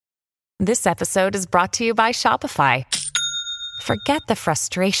This episode is brought to you by Shopify. Forget the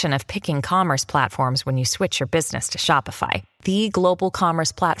frustration of picking commerce platforms when you switch your business to Shopify, the global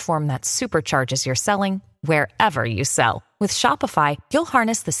commerce platform that supercharges your selling wherever you sell. With Shopify, you'll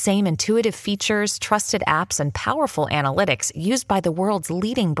harness the same intuitive features, trusted apps, and powerful analytics used by the world's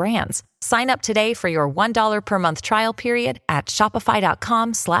leading brands. Sign up today for your $1 per month trial period at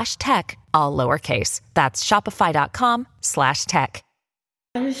shopify.com/tech, all lowercase. That's shopify.com/tech.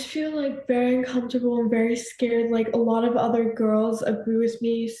 I just feel like very uncomfortable and very scared. Like a lot of other girls agree with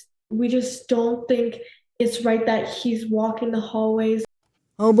me. We just don't think it's right that he's walking the hallways.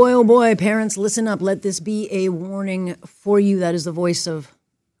 Oh boy, parents, listen up. Let this be a warning for you. That is the voice of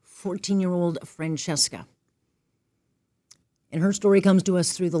 14-year-old Francesca. And her story comes to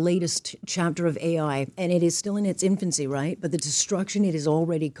us through the latest chapter of AI. And it is still in its infancy, right? But the destruction it is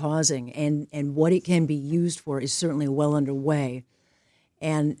already causing and what it can be used for is certainly well underway.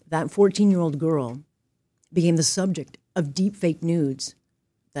 And that 14-year-old girl became the subject of deepfake nudes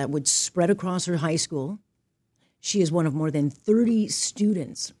that would spread across her high school. She is one of more than 30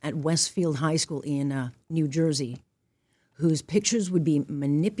 students at Westfield High School in New Jersey whose pictures would be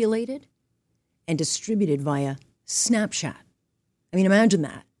manipulated and distributed via Snapchat. I mean, imagine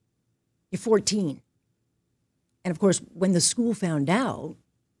that. You're 14. And of course, when the school found out,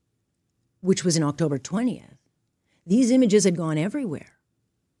 which was in October 20th, these images had gone everywhere.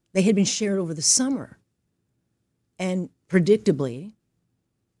 They had been shared over the summer. And predictably,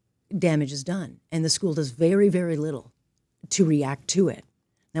 damage is done. And the school does very, very little to react to it.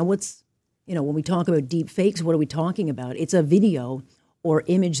 Now, when we talk about deep fakes, what are we talking about? It's a video or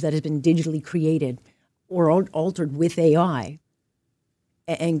image that has been digitally created or altered with AI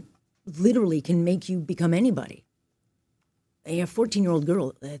and literally can make you become anybody. A 14-year-old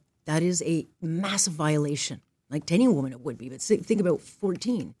girl, that is a massive violation. Like to any woman it would be, but think about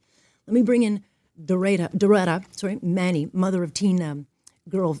 14. Let me bring in Manny, mother of teen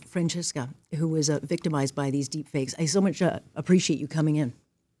girl Francesca, who was victimized by these deep fakes. I so much appreciate you coming in.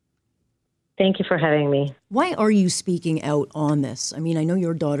 Thank you for having me. Why are you speaking out on this? I mean, I know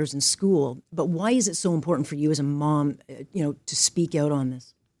your daughter's in school, but why is it so important for you as a mom, to speak out on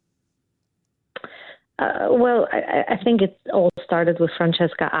this? Well, I think it all started with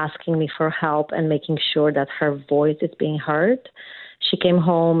Francesca asking me for help and making sure that her voice is being heard. She came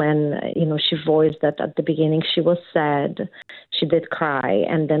home and, she voiced that at the beginning she was sad, she did cry,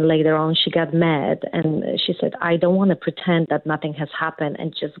 and then later on she got mad and she said, I don't want to pretend that nothing has happened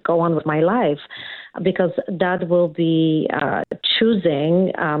and just go on with my life, because that will be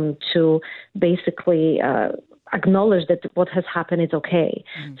choosing to basically acknowledge that what has happened is okay.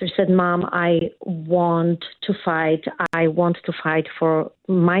 Mm-hmm. So she said, Mom, I want to fight. I want to fight for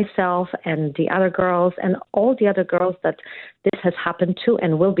myself and the other girls and all the other girls that this has happened to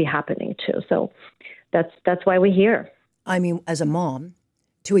and will be happening to. So that's why we're here. I mean, as a mom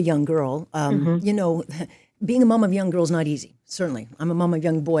to a young girl, being a mom of young girls is not easy. Certainly. I'm a mom of a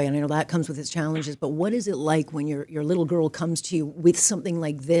young boy, and I know that comes with its challenges. But what is it like when your little girl comes to you with something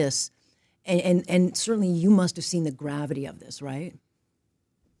like this? And certainly you must have seen the gravity of this, right?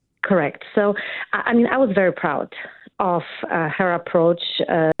 Correct. So, I mean, I was very proud of her approach.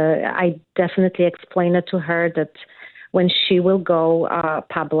 I definitely explained it to her that when she will go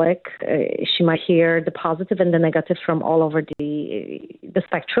public, she might hear the positive and the negative from all over the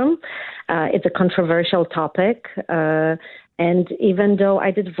spectrum. It's a controversial topic. And even though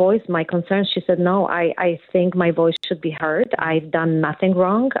I did voice my concerns, she said, no, I think my voice should be heard. I've done nothing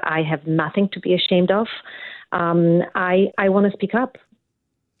wrong. I have nothing to be ashamed of. I want to speak up.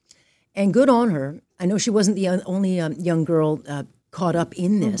 And good on her. I know she wasn't the only young girl caught up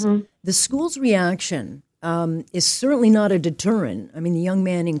in this. Mm-hmm. The school's reaction is certainly not a deterrent. I mean, the young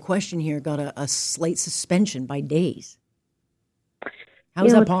man in question here got a slight suspension by days. How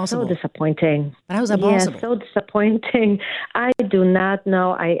is that possible? So disappointing. But how is that possible? Yeah, so disappointing. I do not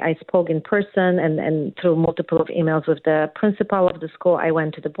know. I spoke in person and through multiple of emails with the principal of the school. I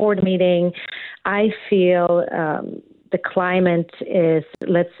went to the board meeting. I feel the climate is,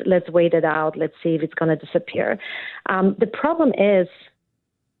 let's wait it out. Let's see if it's going to disappear. The problem is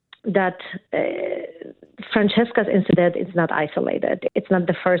that Francesca's incident is not isolated. It's not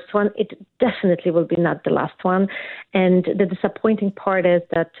the first one. It definitely will be not the last one. And the disappointing part is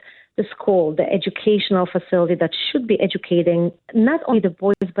that the school, the educational facility that should be educating not only the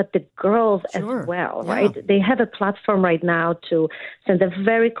boys, but the girls as well, right? They have a platform right now to send a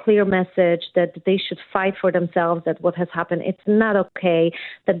very clear message that they should fight for themselves, that what has happened, it's not okay,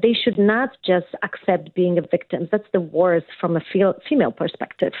 that they should not just accept being a victim. That's the worst from a female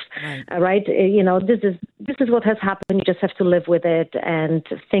perspective, right? This is what has happened. You just have to live with it, and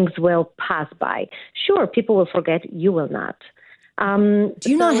things will pass by. Sure, people will forget. You will not. Do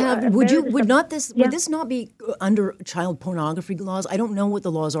you not have? Would this not be under child pornography laws? I don't know what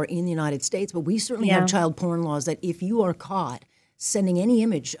the laws are in the United States, but we certainly have child porn laws that if you are caught sending any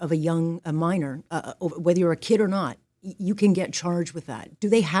image of a minor, whether you're a kid or not, you can get charged with that. Do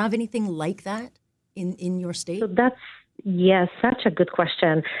they have anything like that in your state? So yes, such a good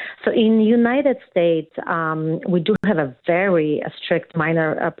question. So in the United States, we do have a very strict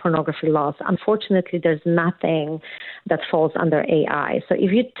minor pornography laws. Unfortunately, there's nothing that falls under AI. So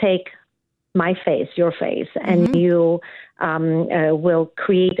if you take my face, your face, and you will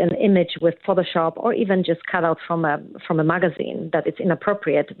create an image with Photoshop or even just cut out from a magazine that it's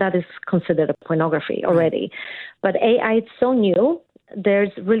inappropriate, that is considered a pornography already. But AI, it's so new,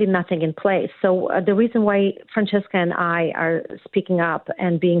 there's really nothing in place. So the reason why Francesca and I are speaking up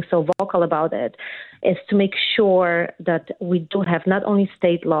and being so vocal about it is to make sure that we do have not only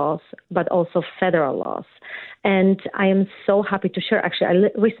state laws, but also federal laws. And I am so happy to share. Actually, I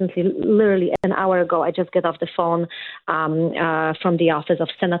recently, literally an hour ago, I just got off the phone from the office of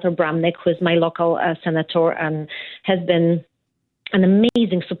Senator Bramnick, who is my local senator and has been an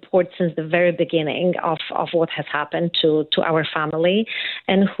amazing support since the very beginning of what has happened to our family,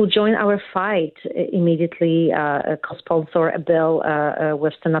 and who joined our fight immediately, co-sponsor a bill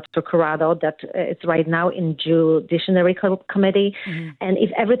with Senator Corrado that is right now in Judiciary Committee. And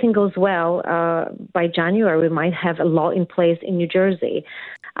if everything goes well, by January, we might have a law in place in New Jersey.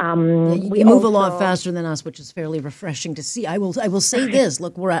 We move a lot faster than us, which is fairly refreshing to see. I will say this: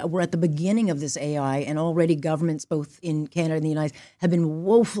 look, we're at the beginning of this AI, and already governments, both in Canada and the United States, have been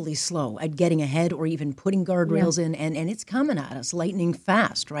woefully slow at getting ahead or even putting guardrails in, and it's coming at us lightning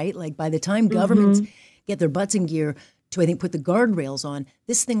fast, right? Like by the time governments get their butts in gear to, I think, put the guardrails on,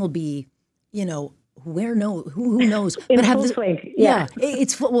 this thing will be, who knows? In full swing.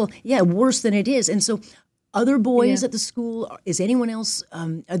 It's worse than it is, and so. Other boys at the school, is anyone else,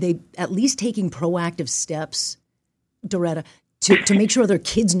 are they at least taking proactive steps, Doretta, to make sure their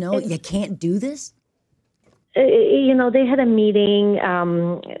kids know you can't do this? They had a meeting.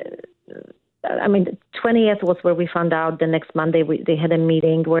 The 20th was where we found out. The next Monday, they had a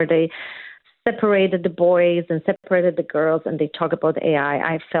meeting where they separated the boys and separated the girls, and they talk about AI.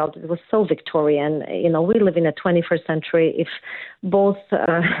 I felt it was so Victorian. We live in the 21st century. If both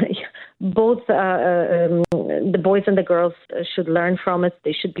the boys and the girls should learn from it,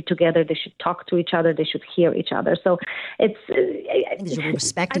 they should be together. They should talk to each other. They should hear each other. So it's.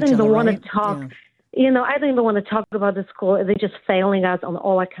 Respect I don't each even other, want right? to talk. I don't even want to talk about the school. They're just failing us on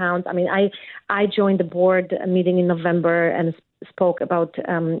all accounts. I mean, I joined the board meeting in November and spoke about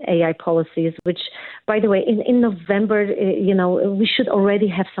AI policies, which, by the way, in November, we should already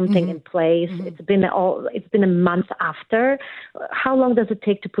have something in place. It's been a month after. How long does it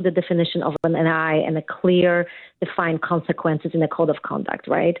take to put a definition of an AI and a clear, defined consequences in a code of conduct,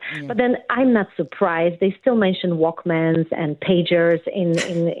 right? But then I'm not surprised. They still mention Walkmans and pagers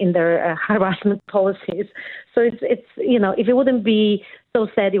in their harassment policies. So it's if it wouldn't be so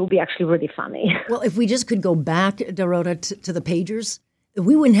sad, it would be actually really funny. Well, if we just could go back, Dorota, to the pagers,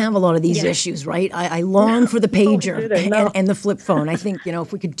 we wouldn't have a lot of these issues, right? I long for the pager and the flip phone. I think,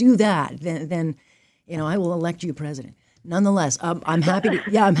 if we could do that, then I will elect you president. Nonetheless, I'm happy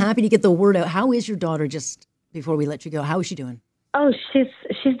to get the word out. How is your daughter, just before we let you go? How is she doing? Oh,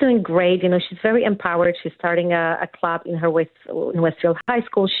 she's doing great. She's very empowered. She's starting a club in Westfield High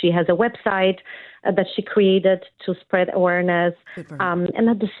School. She has a website that she created to spread awareness. And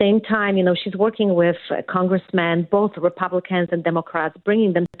at the same time, she's working with congressmen, both Republicans and Democrats,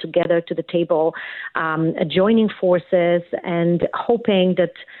 bringing them together to the table, joining forces and hoping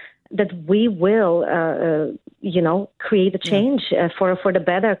that we will, create a change for the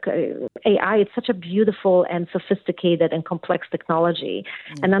better. AI, it's such a beautiful and sophisticated and complex technology.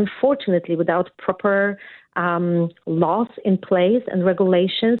 And unfortunately, without proper laws in place and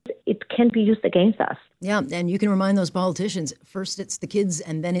regulations, it can be used against us. Yeah, and you can remind those politicians, first it's the kids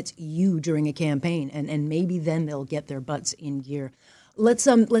and then it's you during a campaign, and maybe then they'll get their butts in gear. Let's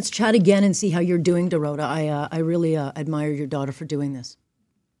chat again and see how you're doing, Dorota. I really admire your daughter for doing this.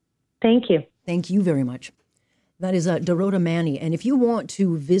 Thank you. Thank you very much. That is Dorota Manny. And if you want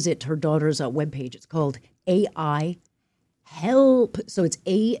to visit her daughter's webpage, it's called AI help. So it's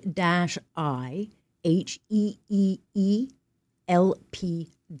A-I-H-E-E-E-L-P.com.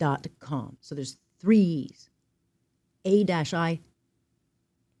 So there's threes. A-I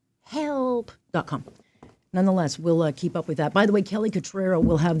help.com. Nonetheless, we'll keep up with that. By the way, Kelly Cutrero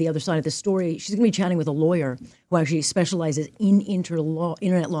will have the other side of the story. She's going to be chatting with a lawyer who actually specializes in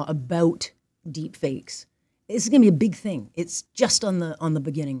internet law about deep fakes. This is going to be a big thing. It's just on the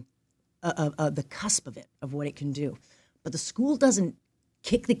beginning, the cusp of it, of what it can do. But the school doesn't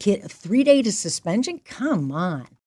kick the kid 3-day suspension? Come on.